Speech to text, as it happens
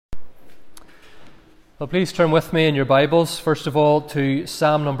Well, please turn with me in your Bibles, first of all, to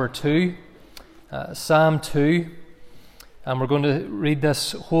Psalm number 2. Psalm 2. And we're going to read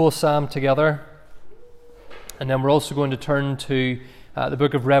this whole psalm together. And then we're also going to turn to the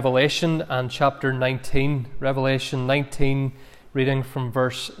book of Revelation and chapter 19. Revelation 19, reading from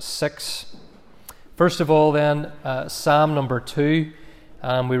verse 6. First of all, then, Psalm number 2.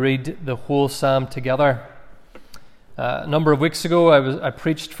 And we read the whole psalm together. A number of weeks ago, I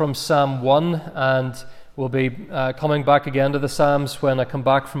preached from Psalm 1, and we'll be coming back again to the Psalms when I come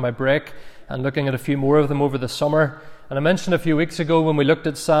back from my break and looking at a few more of them over the summer. And I mentioned a few weeks ago when we looked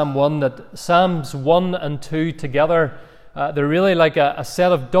at Psalm 1 that Psalms 1 and 2 together, they're really like a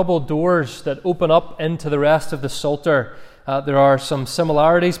set of double doors that open up into the rest of the Psalter. There are some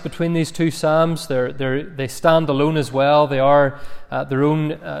similarities between these two psalms. They stand alone as well. They are their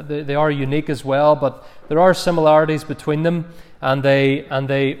own. They are unique as well. But there are similarities between them, and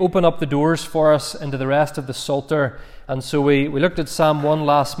they open up the doors for us into the rest of the Psalter. And so we looked at Psalm 1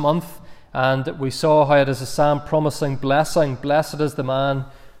 last month, and we saw how it is a psalm promising blessing. Blessed is the man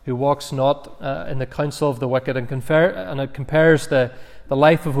who walks not in the counsel of the wicked, and it compares the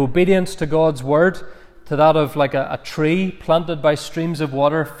life of obedience to God's word to that of like a tree planted by streams of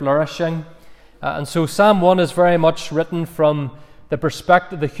water flourishing. And so Psalm 1 is very much written from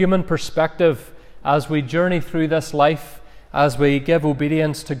the human perspective as we journey through this life, as we give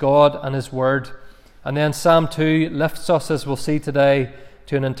obedience to God and His Word. And then Psalm 2 lifts us, as we'll see today,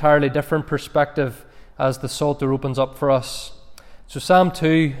 to an entirely different perspective as the Psalter opens up for us. So Psalm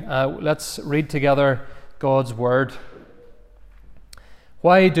 2, let's read together God's Word.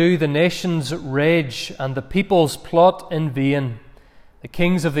 Why do the nations rage and the peoples plot in vain? The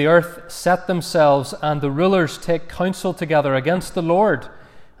kings of the earth set themselves, and the rulers take counsel together against the Lord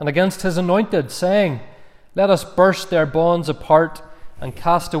and against His anointed, saying, Let us burst their bonds apart and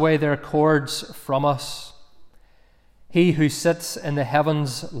cast away their cords from us. He who sits in the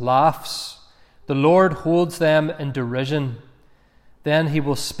heavens laughs. The Lord holds them in derision. Then He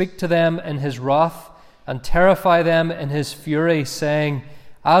will speak to them in His wrath and terrify them in His fury, saying,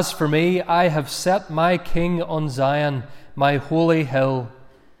 As for me, I have set my king on Zion, my holy hill.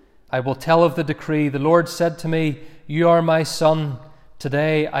 I will tell of the decree. The Lord said to me, You are my son.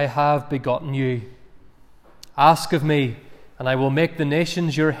 Today I have begotten you. Ask of me, and I will make the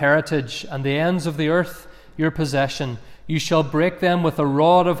nations your heritage, and the ends of the earth your possession. You shall break them with a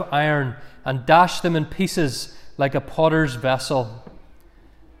rod of iron, and dash them in pieces like a potter's vessel.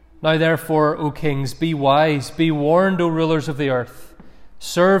 Now therefore, O kings, be wise, be warned, O rulers of the earth.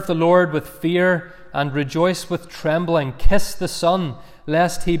 Serve the Lord with fear, and rejoice with trembling. Kiss the Son,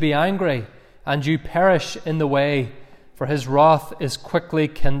 lest He be angry, and you perish in the way, for His wrath is quickly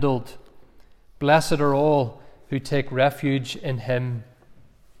kindled. Blessed are all who take refuge in Him.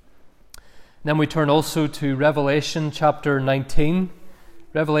 Then we turn also to Revelation chapter 19.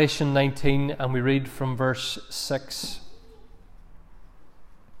 Revelation 19, and we read from verse 6.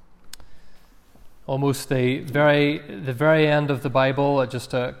 Almost the very end of the Bible,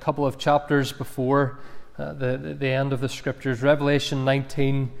 just a couple of chapters before the end of the Scriptures. Revelation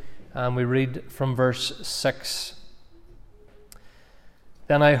 19, and we read from verse 6.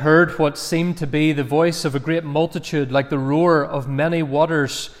 Then I heard what seemed to be the voice of a great multitude, like the roar of many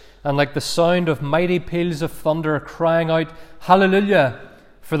waters, and like the sound of mighty peals of thunder, crying out, Hallelujah!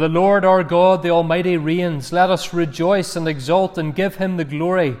 For the Lord our God, the Almighty, reigns. Let us rejoice and exult and give Him the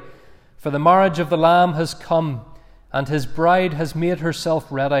glory. For the marriage of the Lamb has come, and His bride has made herself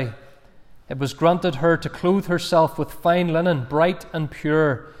ready. It was granted her to clothe herself with fine linen, bright and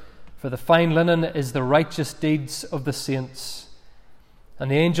pure, for the fine linen is the righteous deeds of the saints. And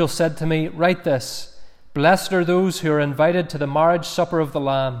the angel said to me, Write this, Blessed are those who are invited to the marriage supper of the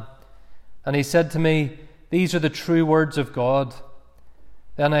Lamb. And he said to me, These are the true words of God.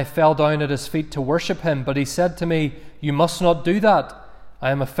 Then I fell down at His feet to worship Him, but He said to me, You must not do that. I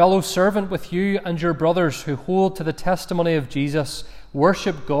am a fellow servant with you and your brothers who hold to the testimony of Jesus.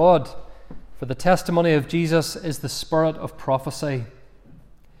 Worship God, for the testimony of Jesus is the spirit of prophecy.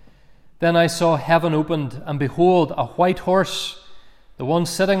 Then I saw heaven opened, and behold, a white horse. The one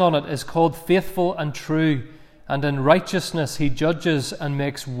sitting on it is called Faithful and True, and in righteousness He judges and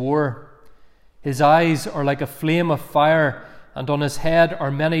makes war. His eyes are like a flame of fire, and on His head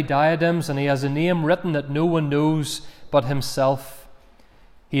are many diadems, and He has a name written that no one knows but Himself.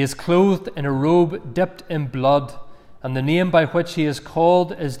 He is clothed in a robe dipped in blood, and the name by which He is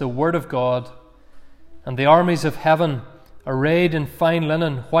called is the Word of God. And the armies of heaven, arrayed in fine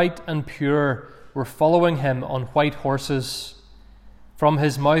linen, white and pure, were following Him on white horses. From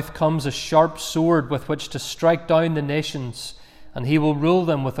His mouth comes a sharp sword with which to strike down the nations, and He will rule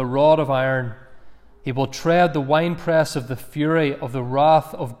them with a rod of iron. He will tread the winepress of the fury of the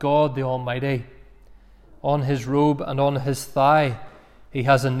wrath of God the Almighty. On his robe and on his thigh he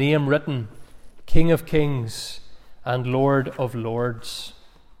has a name written, King of Kings and Lord of Lords.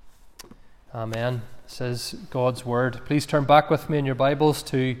 Amen. Says God's Word. Please turn back with me in your Bibles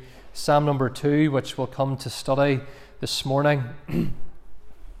to Psalm number 2, which we'll come to study this morning.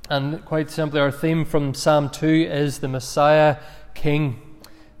 And quite simply, our theme from Psalm 2 is the Messiah King.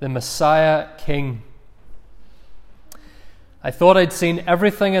 The Messiah King. I thought I'd seen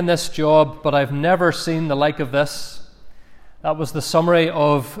everything in this job, but I've never seen the like of this. That was the summary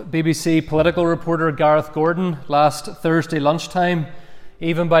of BBC political reporter Gareth Gordon last Thursday lunchtime.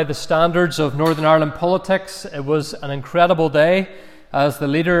 Even by the standards of Northern Ireland politics, it was an incredible day as the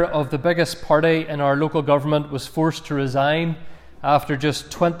leader of the biggest party in our local government was forced to resign after just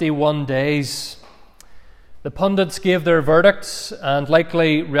 21 days. The pundits gave their verdicts and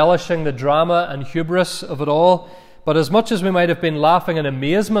likely relishing the drama and hubris of it all, but as much as we might have been laughing in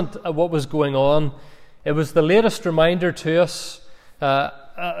amazement at what was going on, it was the latest reminder to us,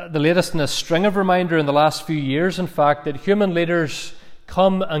 the latest in a string of reminders in the last few years, in fact, that human leaders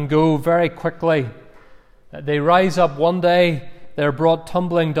come and go very quickly. They rise up one day, they're brought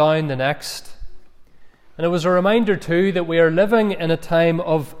tumbling down the next. And it was a reminder too that we are living in a time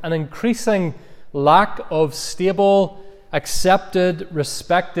of an increasing lack of stable, accepted,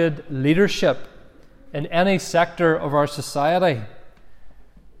 respected leadership in any sector of our society.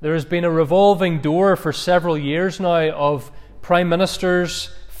 There has been a revolving door for several years now of prime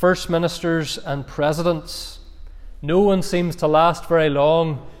ministers, first ministers and presidents. No one seems to last very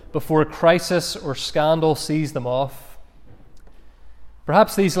long before crisis or scandal sees them off.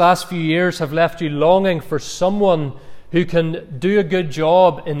 Perhaps these last few years have left you longing for someone who can do a good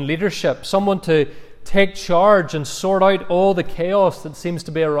job in leadership, someone to take charge and sort out all the chaos that seems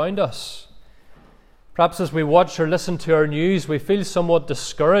to be around us. Perhaps as we watch or listen to our news, we feel somewhat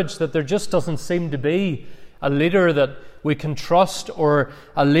discouraged that there just doesn't seem to be a leader that we can trust, or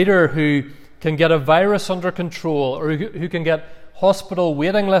a leader who can get a virus under control, or who can get hospital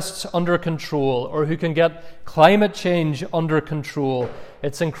waiting lists under control, or who can get climate change under control.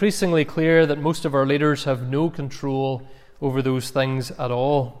 It's increasingly clear that most of our leaders have no control over those things at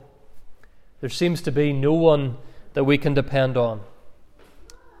all. There seems to be no one that we can depend on.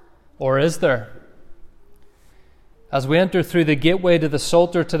 Or is there? As we enter through the gateway to the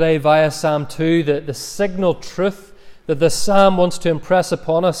Psalter today via Psalm 2, the signal truth that this psalm wants to impress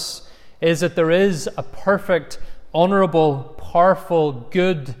upon us is that there is a perfect, honourable, powerful,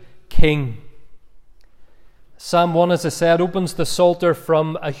 good King. Psalm 1, as I said, opens the Psalter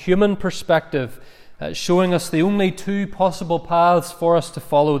from a human perspective, showing us the only two possible paths for us to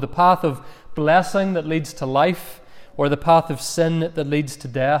follow: the path of blessing that leads to life, or the path of sin that leads to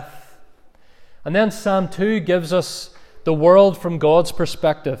death. And then Psalm 2 gives us the world from God's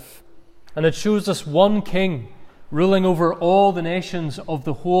perspective, and it shows us one King ruling over all the nations of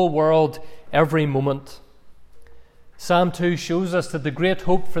the whole world every moment. Psalm 2 shows us that the great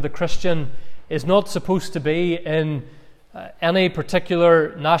hope for the Christian is not supposed to be in any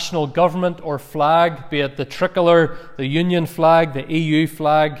particular national government or flag, be it the tricolour, the Union flag, the EU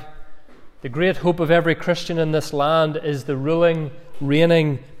flag. The great hope of every Christian in this land is the ruling,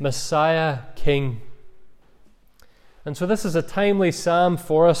 reigning Messiah King. And so this is a timely psalm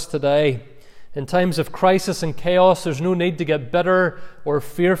for us today. In times of crisis and chaos, there's no need to get bitter or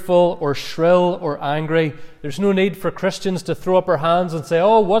fearful or shrill or angry. There's no need for Christians to throw up our hands and say,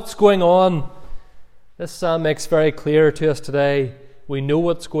 "Oh, what's going on?" This psalm makes very clear to us today, we know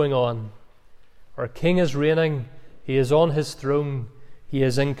what's going on. Our King is reigning. He is on his throne. He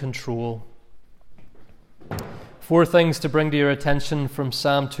is in control. 4 things to bring to your attention from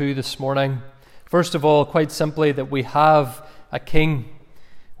Psalm 2 this morning. First of all, quite simply, that we have a King.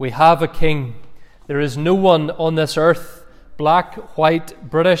 We have a King. There is no one on this earth, black, white,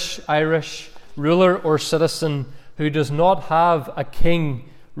 British, Irish, ruler or citizen, who does not have a King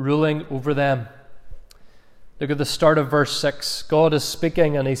ruling over them. Look at the start of verse 6. God is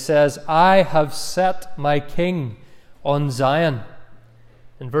speaking and he says, "I have set my King on Zion."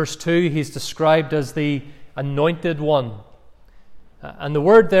 In verse 2, he's described as the anointed one. And the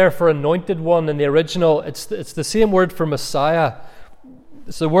word there for anointed one in the original, it's the same word for Messiah.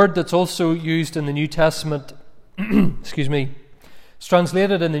 It's the word that's also used in the New Testament. Excuse me. It's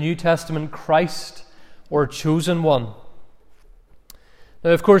translated in the New Testament Christ, or chosen one.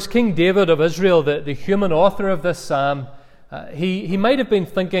 Now, of course, King David of Israel, the human author of this psalm, he might have been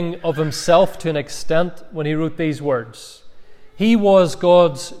thinking of himself to an extent when he wrote these words. He was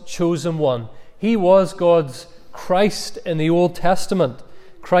God's chosen one. He was God's Christ in the Old Testament.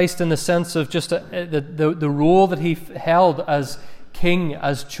 Christ in the sense of just the role that he held as king,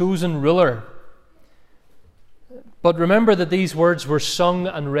 as chosen ruler. But remember that these words were sung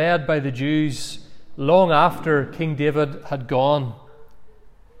and read by the Jews long after King David had gone.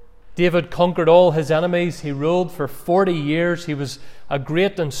 David conquered all his enemies. He ruled for 40 years. He was a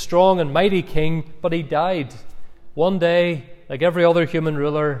great and strong and mighty king, but he died. One day, like every other human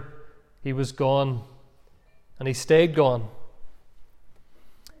ruler, he was gone, and he stayed gone.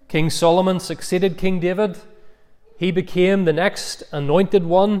 King Solomon succeeded King David. He became the next anointed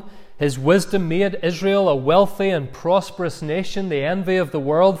one. His wisdom made Israel a wealthy and prosperous nation, the envy of the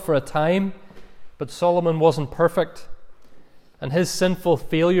world for a time. But Solomon wasn't perfect, and his sinful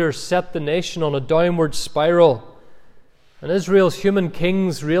failures set the nation on a downward spiral. And Israel's human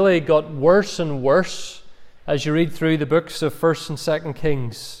kings really got worse and worse as you read through the books of 1st and 2nd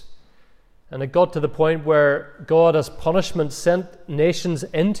Kings. And it got to the point where God, as punishment, sent nations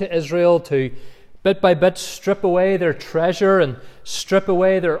into Israel to bit by bit strip away their treasure and strip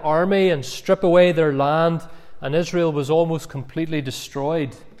away their army and strip away their land, and Israel was almost completely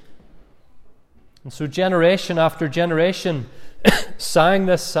destroyed. And so generation after generation sang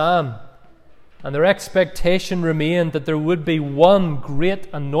this psalm, and their expectation remained that there would be one great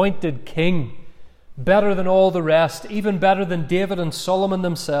anointed king, better than all the rest, even better than David and Solomon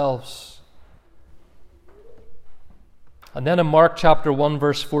themselves. And then in Mark chapter 1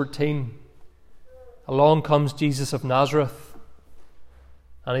 verse 14, along comes Jesus of Nazareth,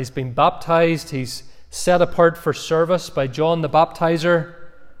 and he's been baptized. He's set apart for service by John the Baptizer,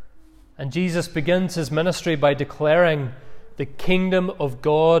 and Jesus begins his ministry by declaring, "The kingdom of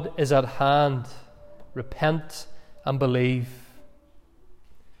God is at hand. Repent and believe."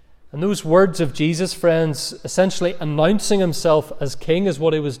 And those words of Jesus, friends, essentially announcing himself as king, is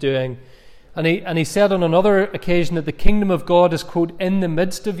what he was doing. And he said on another occasion that the kingdom of God is, quote, "in the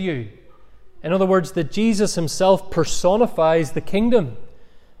midst of you." In other words, that Jesus himself personifies the kingdom.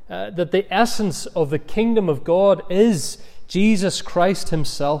 That the essence of the kingdom of God is Jesus Christ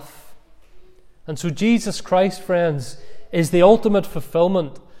himself. And so Jesus Christ, friends, is the ultimate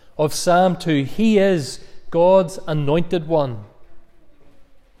fulfillment of Psalm 2. He is God's anointed one.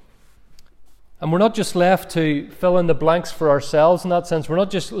 And we're not just left to fill in the blanks for ourselves in that sense. We're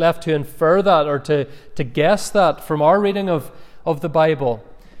not just left to infer that or to guess that from our reading of the Bible.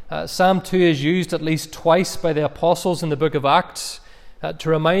 Psalm 2 is used at least twice by the apostles in the book of Acts to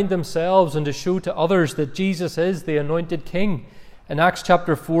remind themselves and to show to others that Jesus is the anointed king. In Acts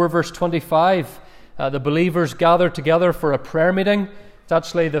chapter 4 verse 25, the believers gather together for a prayer meeting. It's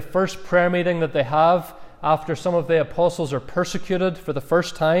actually the first prayer meeting that they have after some of the apostles are persecuted for the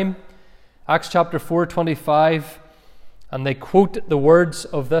first time. Acts chapter 4:25, and they quote the words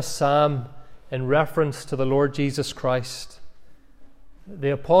of this psalm in reference to the Lord Jesus Christ. The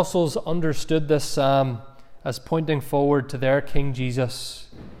apostles understood this psalm as pointing forward to their King Jesus,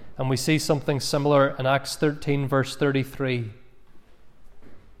 and we see something similar in Acts 13 verse 33.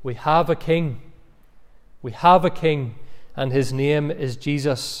 We have a king. We have a king, and his name is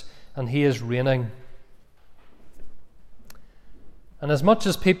Jesus, and he is reigning. And as much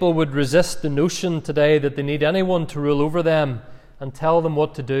as people would resist the notion today that they need anyone to rule over them and tell them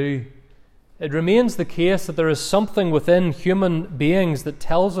what to do, it remains the case that there is something within human beings that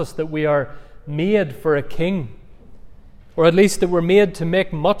tells us that we are made for a king, or at least that we're made to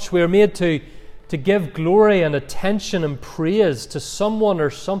make much. We're made to give glory and attention and praise to someone or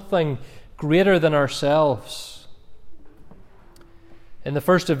something greater than ourselves. In the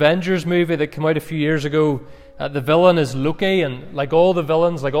first Avengers movie that came out a few years ago, the villain is Loki, and like all the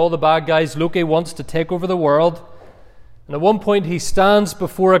villains, like all the bad guys, Loki wants to take over the world. And at one point he stands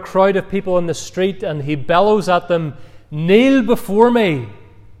before a crowd of people in the street and he bellows at them, "Kneel before me."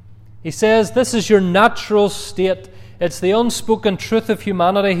 He says, this is your natural state. It's the unspoken truth of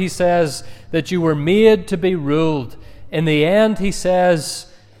humanity, he says, that you were made to be ruled. In the end, he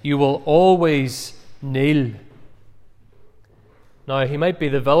says, you will always kneel. Now, he might be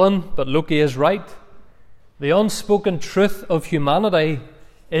the villain, but Loki is right. The unspoken truth of humanity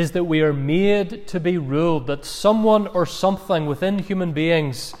is that we are made to be ruled, that someone or something within human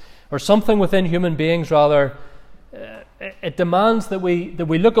beings, or something within human beings rather, it demands that we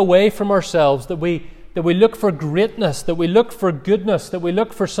look away from ourselves, that we look for greatness, that we look for goodness, that we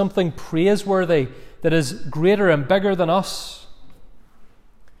look for something praiseworthy that is greater and bigger than us.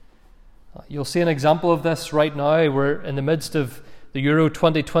 You'll see an example of this right now. We're in the midst of the Euro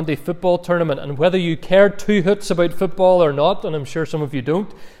 2020 football tournament, and whether you care two hoots about football or not, and I'm sure some of you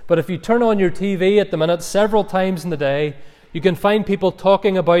don't, but if you turn on your TV at the minute several times in the day, you can find people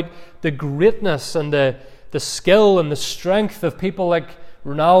talking about the greatness and the skill and the strength of people like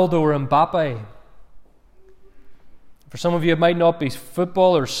Ronaldo or Mbappe. For some of you, it might not be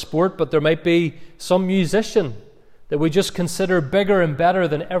football or sport, but there might be some musician that we just consider bigger and better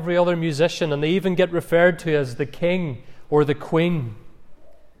than every other musician, and they even get referred to as the king or the queen.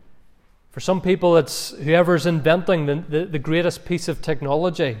 For some people, it's whoever's inventing the greatest piece of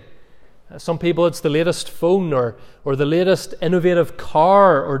technology. Some people, it's the latest phone or the latest innovative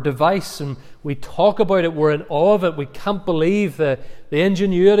car or device, and we talk about it, we're in awe of it. We can't believe the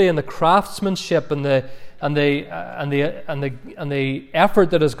ingenuity and the craftsmanship and the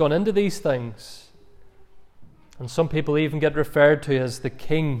effort that has gone into these things. And some people even get referred to as the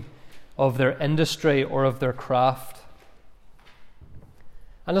king of their industry or of their craft.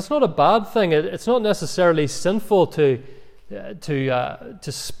 And it's not a bad thing. It's not necessarily sinful to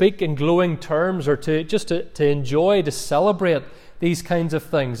speak in glowing terms or to enjoy, to celebrate these kinds of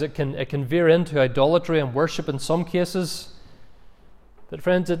things. It can veer into idolatry and worship in some cases. But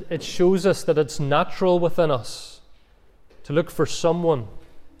friends, it shows us that it's natural within us to look for someone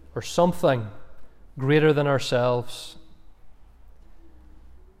or something greater than ourselves.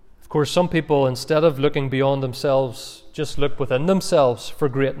 Of course, some people, instead of looking beyond themselves, just look within themselves for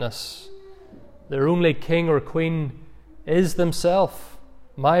greatness. Their only king or queen is themselves.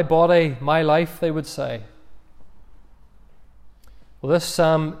 My body, my life, they would say. Well, this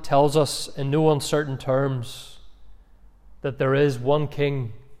psalm tells us in no uncertain terms that there is one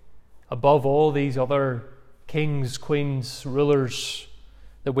king above all these other kings, queens, rulers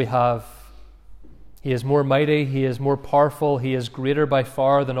that we have. He is more mighty, he is more powerful, he is greater by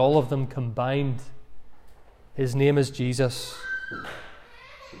far than all of them combined. His name is Jesus.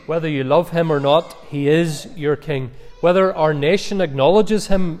 Whether you love him or not, he is your king. Whether our nation acknowledges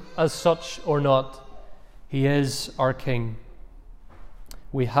him as such or not, he is our king.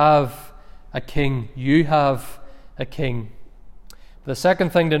 We have a king. You have a king. The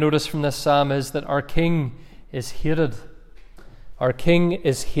second thing to notice from this psalm is that our king is hated. Our king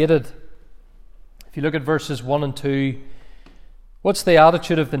is hated. If you look at verses 1 and 2, what's the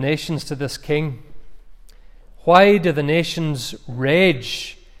attitude of the nations to this king? Why do the nations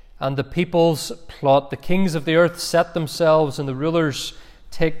rage and the peoples plot? The kings of the earth set themselves and the rulers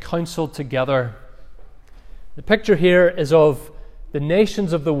take counsel together. The picture here is of the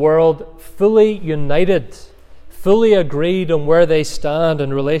nations of the world fully united, fully agreed on where they stand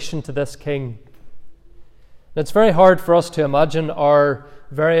in relation to this king. And it's very hard for us to imagine our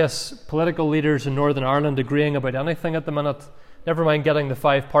various political leaders in Northern Ireland agreeing about anything at the minute. Never mind getting the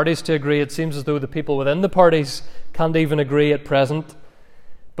 5 parties to agree. It seems as though the people within the parties can't even agree at present.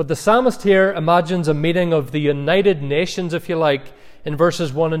 But the psalmist here imagines a meeting of the United Nations, if you like, in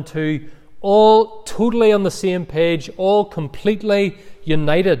verses 1 and 2, all totally on the same page, all completely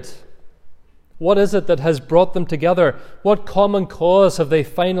united. What is it that has brought them together? What common cause have they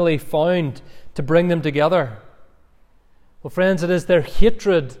finally found to bring them together? Well, friends, it is their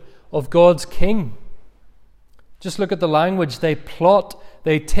hatred of God's king. Just look at the language. They plot,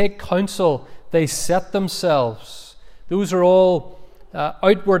 they take counsel, they set themselves. Those are all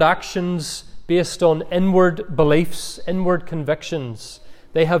outward actions based on inward beliefs, inward convictions.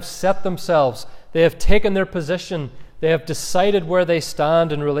 They have set themselves. They have taken their position. They have decided where they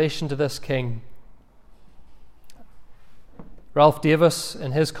stand in relation to this king. Ralph Davis,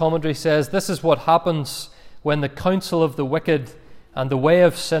 in his commentary, says, "This is what happens when the counsel of the wicked and the way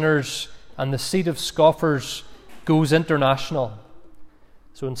of sinners and the seat of scoffers goes international."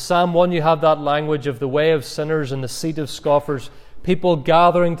 So in Psalm 1 you have that language of the way of sinners and the seat of scoffers. People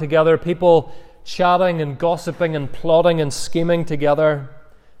gathering together, people chatting and gossiping and plotting and scheming together.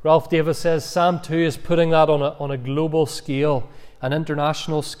 Ralph Davis says Psalm 2 is putting that on a global scale, an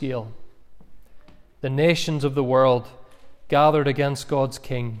international scale. The nations of the world gathered against God's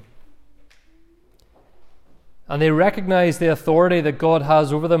king. And they recognize the authority that God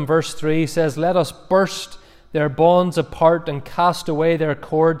has over them. Verse 3 says, "Let us burst their bonds apart and cast away their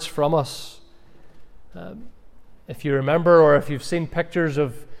cords from us." If you remember, or if you've seen pictures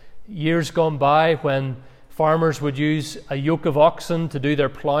of years gone by when farmers would use a yoke of oxen to do their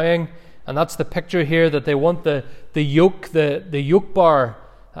ploughing, and that's the picture here, that they want the yoke, the yoke bar.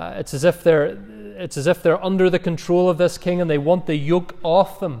 It's as if they're under the control of this king, and they want the yoke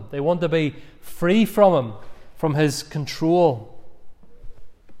off them. They want to be free from him, from his control.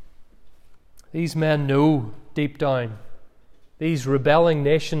 These men know deep down, these rebelling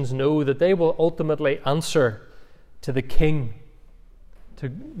nations know that they will ultimately answer to the king, to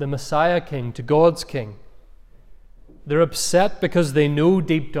the Messiah king, to God's king. They're upset because they know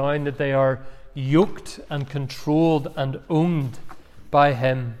deep down that they are yoked and controlled and owned by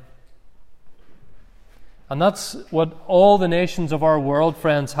him. And that's what all the nations of our world,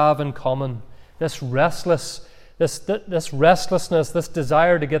 friends, have in common. This restlessness, this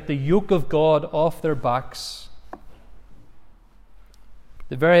desire to get the yoke of God off their backs.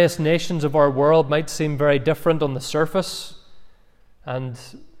 The various nations of our world might seem very different on the surface, and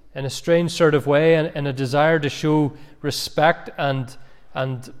in a strange sort of way, in a desire to show respect and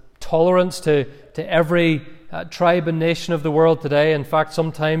tolerance to every tribe and nation of the world today. In fact,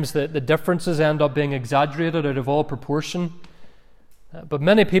 sometimes the differences end up being exaggerated out of all proportion. But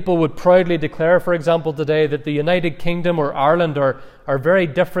many people would proudly declare, for example, today that the United Kingdom or Ireland are very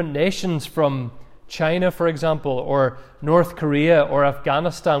different nations from China, for example, or North Korea or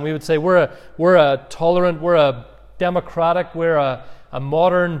Afghanistan. We would say we're a tolerant, we're a democratic, we're a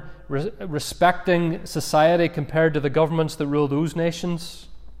modern, respecting society compared to the governments that rule those nations.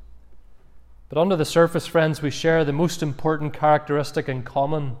 But under the surface, friends, we share the most important characteristic in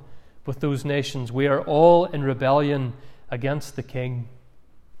common with those nations. We are all in rebellion against the King.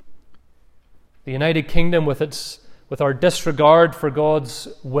 The United Kingdom, with our disregard for God's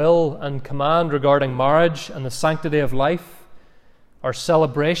will and command regarding marriage and the sanctity of life, our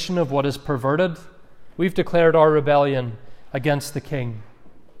celebration of what is perverted, we've declared our rebellion against the King.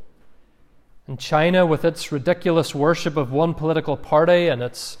 And China, with its ridiculous worship of one political party and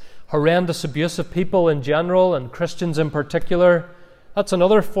its horrendous abuse of people in general and Christians in particular, that's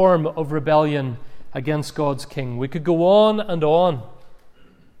another form of rebellion against God's King. We could go on and on.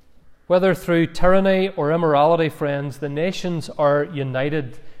 Whether through tyranny or immorality, friends, the nations are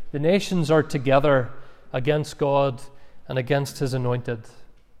united. The nations are together against God and against His anointed.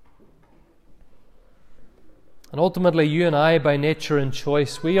 And ultimately, you and I, by nature and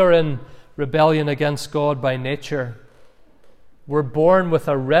choice, we are in rebellion against God by nature. We're born with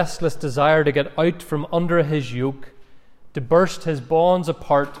a restless desire to get out from under His yoke, to burst His bonds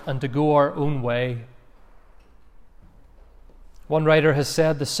apart and to go our own way. One writer has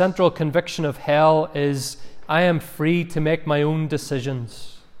said, the central conviction of hell is, I am free to make my own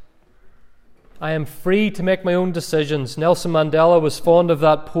decisions. I am free to make my own decisions. Nelson Mandela was fond of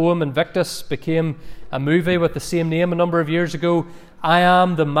that poem. Invictus became a movie with the same name a number of years ago. I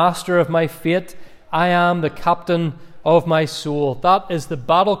am the master of my fate. I am the captain of my soul. That is the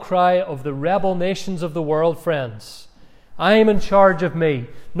battle cry of the rebel nations of the world, friends. I am in charge of me,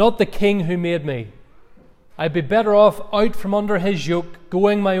 not the King who made me. I'd be better off out from under His yoke,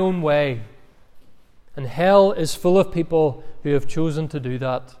 going my own way. And hell is full of people who have chosen to do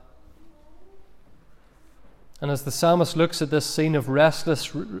that. And as the psalmist looks at this scene of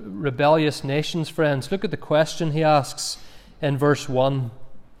restless, rebellious nations, friends, look at the question he asks in verse 1.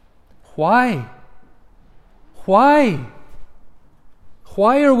 Why? Why?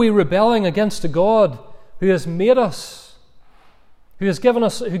 Why are we rebelling against a God who has made us, who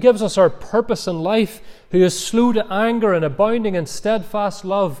gives us our purpose in life, who is slow to anger and abounding in steadfast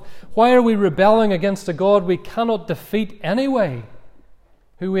love? Why are we rebelling against a God we cannot defeat anyway,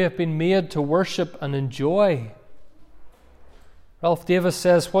 who we have been made to worship and enjoy? Ralph Davis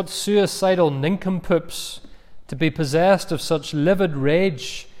says, what suicidal nincompoops to be possessed of such livid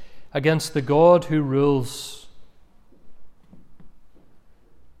rage against the God who rules.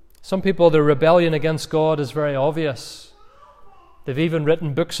 Some people, their rebellion against God is very obvious. They've even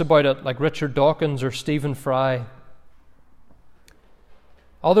written books about it, like Richard Dawkins or Stephen Fry.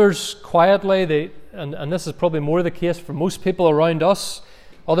 Others quietly, and this is probably more the case for most people around us,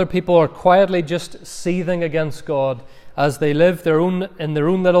 other people are quietly just seething against God as they live in their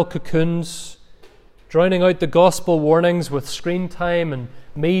own little cocoons, drowning out the gospel warnings with screen time and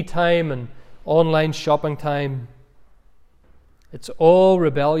me time and online shopping time. It's all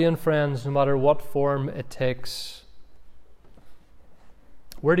rebellion, friends, no matter what form it takes.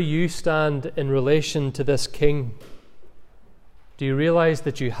 Where do you stand in relation to this King? Do you realize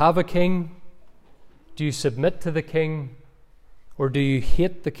that you have a King? Do you submit to the King? Or do you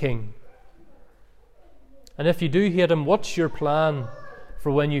hate the King? And if you do hate Him, what's your plan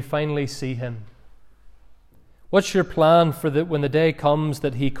for when you finally see Him? What's your plan for when the day comes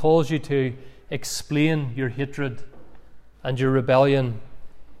that He calls you to explain your hatred and your rebellion,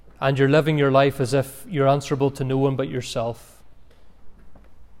 and you're living your life as if you're answerable to no one but yourself?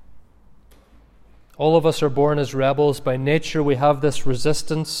 All of us are born as rebels. By nature, we have this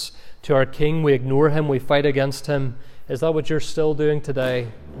resistance to our King. We ignore Him. We fight against Him. Is that what you're still doing today?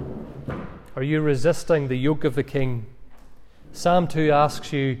 Are you resisting the yoke of the King? Psalm 2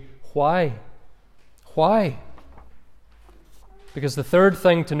 asks you, why? Why? Because the third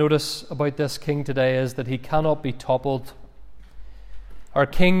thing to notice about this King today is that He cannot be toppled. Our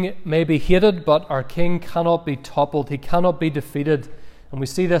King may be hated, but our King cannot be toppled. He cannot be defeated. And we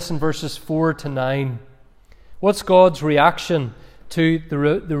see this in verses 4 to 9. What's God's reaction to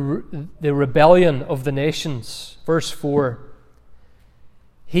the rebellion of the nations? Verse 4.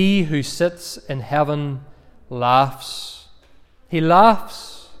 He who sits in heaven laughs. He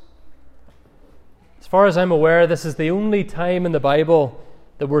laughs. As far as I'm aware, this is the only time in the Bible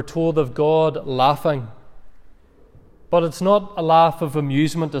that we're told of God laughing. But it's not a laugh of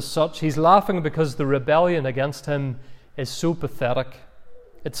amusement as such. He's laughing because the rebellion against him is so pathetic.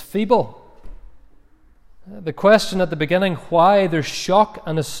 It's feeble. The question at the beginning, why? There's shock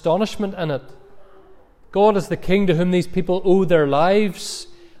and astonishment in it. God is the king to whom these people owe their lives,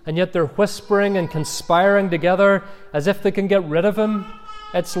 and yet they're whispering and conspiring together as if they can get rid of him.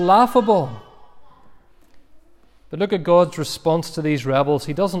 It's laughable. But look at God's response to these rebels.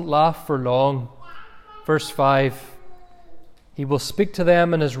 He doesn't laugh for long. Verse 5, he will speak to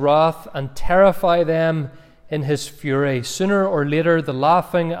them in his wrath and terrify them in his fury. Sooner or later, the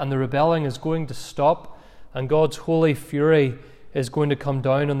laughing and the rebelling is going to stop, and God's holy fury is going to come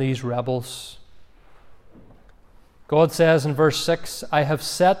down on these rebels. God says in verse 6, I have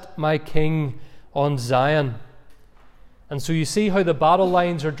set my king on Zion. And so you see how the battle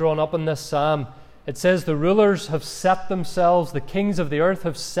lines are drawn up in this psalm. It says the rulers have set themselves, the kings of the earth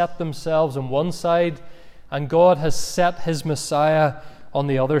have set themselves on one side, and God has set his Messiah on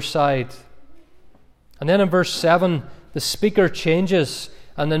the other side. And then in verse 7, the speaker changes.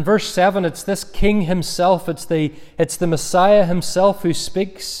 And in verse 7, it's this king himself, it's the Messiah himself who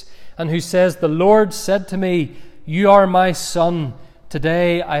speaks and who says, the Lord said to me, you are my son,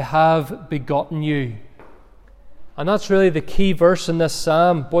 today I have begotten you. And that's really the key verse in this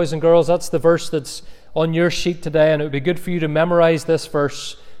psalm. Boys and girls, that's the verse that's on your sheet today, and it would be good for you to memorize this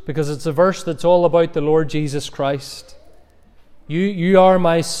verse because it's a verse that's all about the Lord Jesus Christ. You are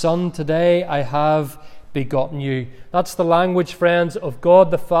my son, today I have begotten you. That's the language, friends, of God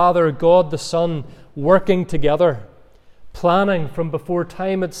the Father, God the Son, working together, planning from before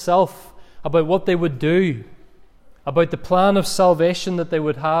time itself about what they would do, about the plan of salvation that they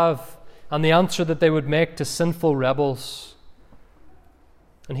would have, and the answer that they would make to sinful rebels.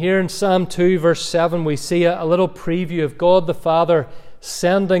 And here in Psalm 2, verse 7, we see a little preview of God the Father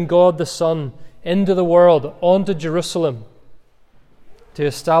sending God the Son into the world, onto Jerusalem, to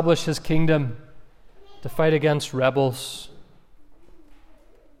establish his kingdom, to fight against rebels.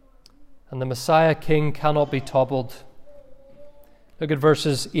 And the Messiah King cannot be toppled. Look at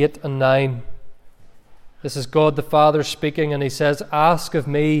verses 8 and 9. This is God the Father speaking, and he says, ask of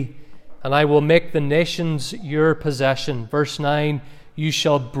me, and I will make the nations your possession. Verse 9, you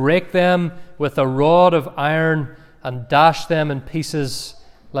shall break them with a rod of iron and dash them in pieces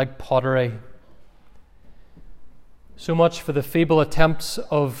like pottery. So much for the feeble attempts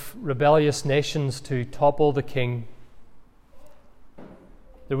of rebellious nations to topple the king.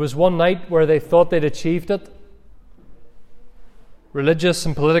 There was one night where they thought they'd achieved it. Religious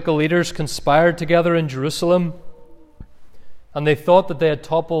and political leaders conspired together in Jerusalem, and they thought that they had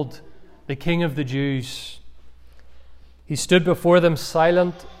toppled the King of the Jews. He stood before them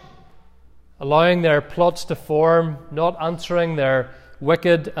silent, allowing their plots to form, not answering their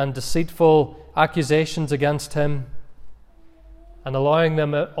wicked and deceitful accusations against him, and allowing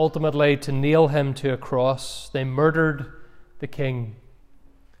them ultimately to nail him to a cross. They murdered the king.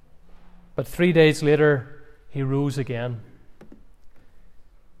 But 3 days later, he rose again.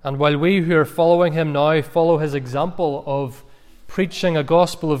 And while we who are following him now follow his example of preaching a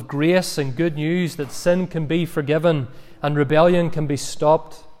gospel of grace and good news that sin can be forgiven and rebellion can be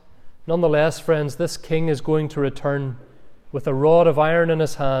stopped, nonetheless, friends, this king is going to return with a rod of iron in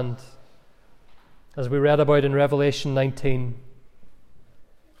his hand, as we read about in Revelation 19.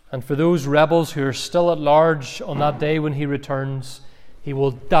 And for those rebels who are still at large on that day when he returns, he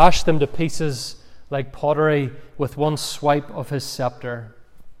will dash them to pieces like pottery with one swipe of his scepter.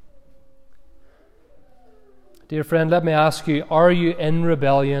 Dear friend, let me ask you, are you in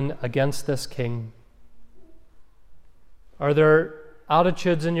rebellion against this king? Are there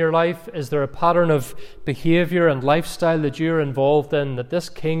attitudes in your life? Is there a pattern of behavior and lifestyle that you're involved in that this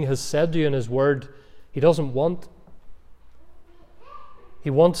king has said to you in his word he doesn't want? He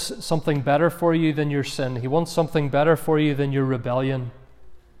wants something better for you than your sin. He wants something better for you than your rebellion.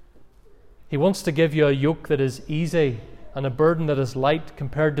 He wants to give you a yoke that is easy and a burden that is light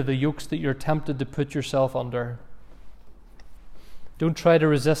compared to the yokes that you're tempted to put yourself under. Don't try to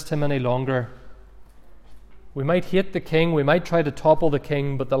resist him any longer. We might hate the king, we might try to topple the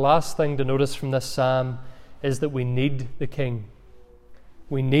king, but the last thing to notice from this psalm is that we need the king.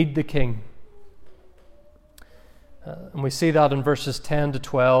 We need the king. And we see that in verses 10 to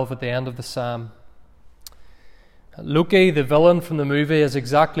 12 at the end of the psalm. Loki, the villain from the movie, is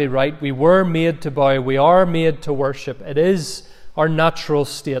exactly right. We were made to bow. We are made to worship. It is our natural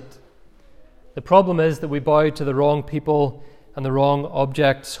state. The problem is that we bow to the wrong people and the wrong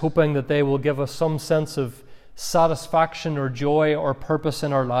objects, hoping that they will give us some sense of satisfaction or joy or purpose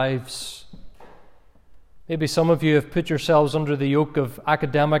in our lives. Maybe some of you have put yourselves under the yoke of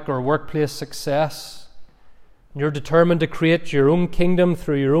academic or workplace success. You're determined to create your own kingdom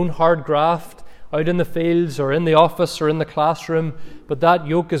through your own hard graft out in the fields or in the office or in the classroom, but that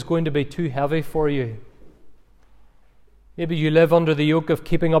yoke is going to be too heavy for you. Maybe you live under the yoke of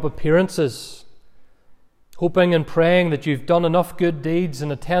keeping up appearances, hoping and praying that you've done enough good deeds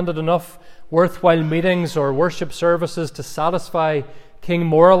and attended enough worthwhile meetings or worship services to satisfy King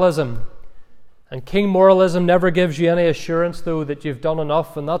Moralism. And King Moralism never gives you any assurance, though, that you've done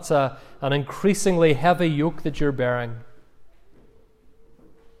enough, and that's an increasingly heavy yoke that you're bearing.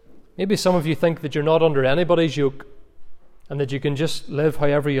 Maybe some of you think that you're not under anybody's yoke and that you can just live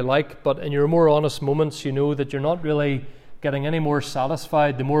however you like, but in your more honest moments you know that you're not really getting any more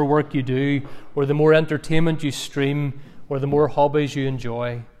satisfied the more work you do, or the more entertainment you stream, or the more hobbies you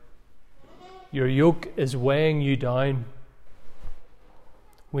enjoy. Your yoke is weighing you down.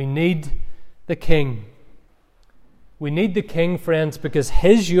 We need the King. We need the King, friends, because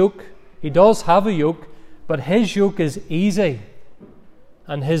His yoke, He does have a yoke, but His yoke is easy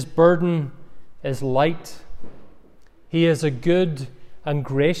and His burden is light. He is a good and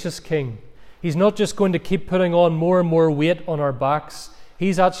gracious King. He's not just going to keep putting on more and more weight on our backs.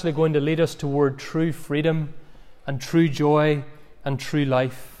 He's actually going to lead us toward true freedom and true joy and true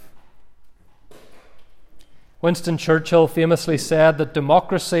life. Winston Churchill famously said that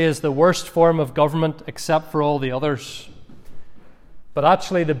democracy is the worst form of government except for all the others. But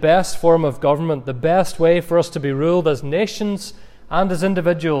actually the best form of government, the best way for us to be ruled as nations and as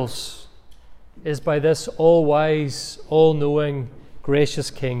individuals, is by this all-wise, all-knowing,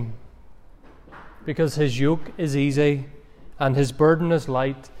 gracious King. Because His yoke is easy and His burden is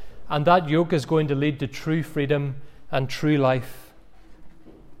light, and that yoke is going to lead to true freedom and true life.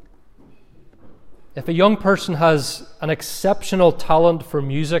 If a young person has an exceptional talent for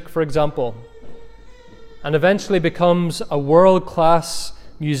music, for example, and eventually becomes a world-class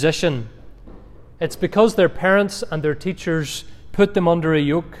musician, it's because their parents and their teachers put them under a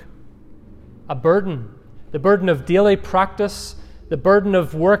yoke, a burden, the burden of daily practice, the burden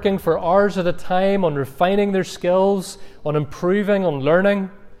of working for hours at a time on refining their skills, on improving, on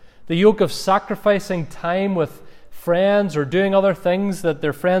learning, the yoke of sacrificing time with friends or doing other things that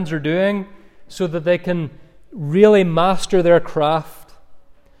their friends are doing so that they can really master their craft.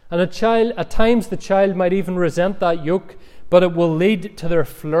 And at times the child might even resent that yoke, but it will lead to their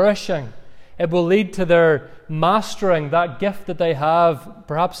flourishing. It will lead to their mastering that gift that they have,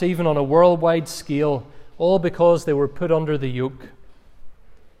 perhaps even on a worldwide scale, all because they were put under the yoke.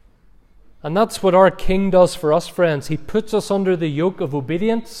 And that's what our King does for us, friends. He puts us under the yoke of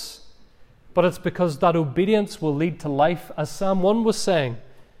obedience, but it's because that obedience will lead to life, as Psalm 1 was saying,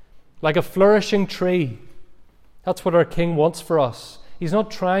 like a flourishing tree. That's what our King wants for us. He's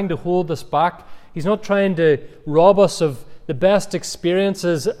not trying to hold us back. He's not trying to rob us of the best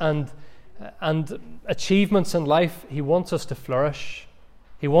experiences and achievements in life. He wants us to flourish.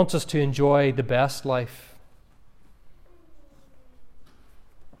 He wants us to enjoy the best life.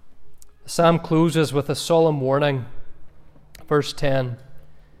 The psalm closes with a solemn warning. Verse 10.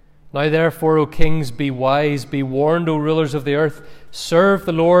 Now therefore, O kings, be wise, be warned, O rulers of the earth, serve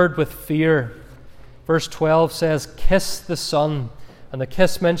the Lord with fear. Verse 12 says, kiss the Son. And the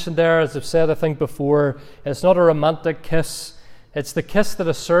kiss mentioned there, as I've said I think before, it's not a romantic kiss. It's the kiss that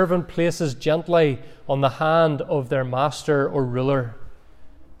a servant places gently on the hand of their master or ruler.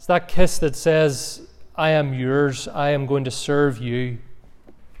 It's that kiss that says, I am yours, I am going to serve you.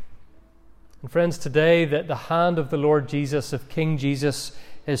 And friends, today the hand of the Lord Jesus, of King Jesus,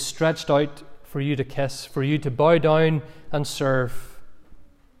 is stretched out for you to kiss, for you to bow down and serve.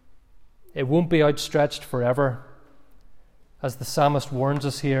 It won't be outstretched forever. As the psalmist warns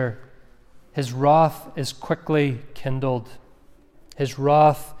us here, His wrath is quickly kindled. His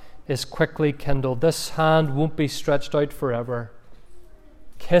wrath is quickly kindled. This hand won't be stretched out forever.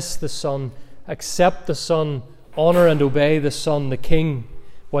 Kiss the Son, accept the Son, honor and obey the Son, the King,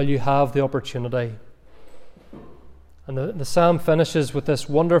 while you have the opportunity. And the psalm finishes with this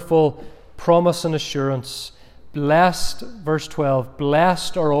wonderful promise and assurance. Blessed, verse 12,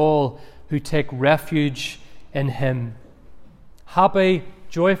 blessed are all who take refuge in Him. Happy,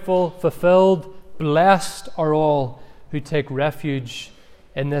 joyful, fulfilled, blessed are all who take refuge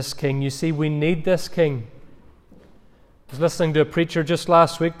in this King. You see, we need this King. I was listening to a preacher just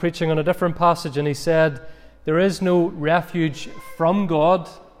last week preaching on a different passage, and he said there is no refuge from God.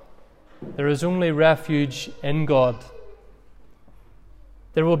 There is only refuge in God.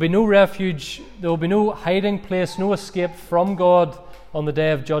 There will be no refuge, there will be no hiding place, no escape from God on the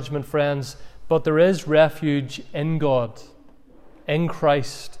day of judgment, friends. But there is refuge in God, in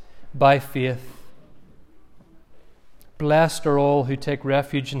Christ, by faith. Blessed are all who take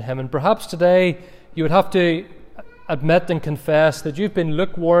refuge in Him. And perhaps today you would have to admit and confess that you've been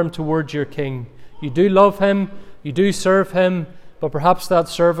lukewarm towards your King. You do love Him, you do serve Him, but perhaps that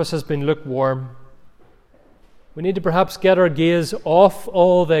service has been lukewarm. We need to perhaps get our gaze off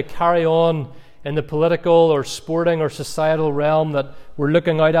all the carry on in the political or sporting or societal realm that we're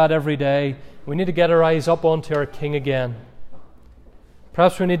looking out at every day. We need to get our eyes up onto our King again.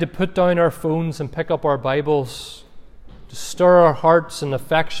 Perhaps we need to put down our phones and pick up our Bibles to stir our hearts and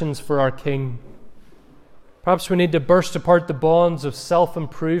affections for our King. Perhaps we need to burst apart the bonds of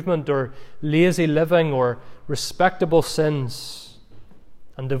self-improvement or lazy living or respectable sins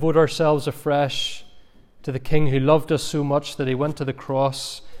and devote ourselves afresh to the King who loved us so much that He went to the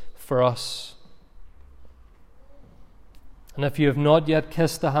cross for us. And if you have not yet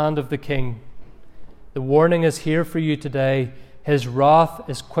kissed the hand of the King, the warning is here for you today. His wrath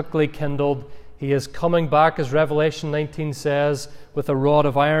is quickly kindled. He is coming back, as Revelation 19 says, with a rod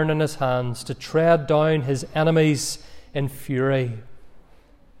of iron in His hands to tread down His enemies in fury.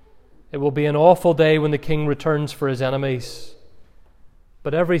 It will be an awful day when the King returns for His enemies.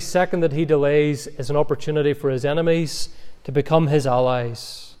 But every second that He delays is an opportunity for His enemies to become His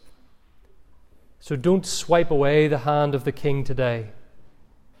allies. So don't swipe away the hand of the King today.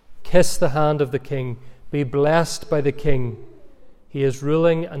 Kiss the hand of the King. Be blessed by the King. He is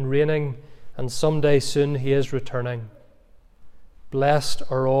ruling and reigning, and someday soon He is returning. Blessed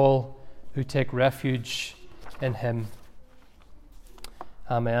are all who take refuge in Him.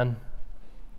 Amen.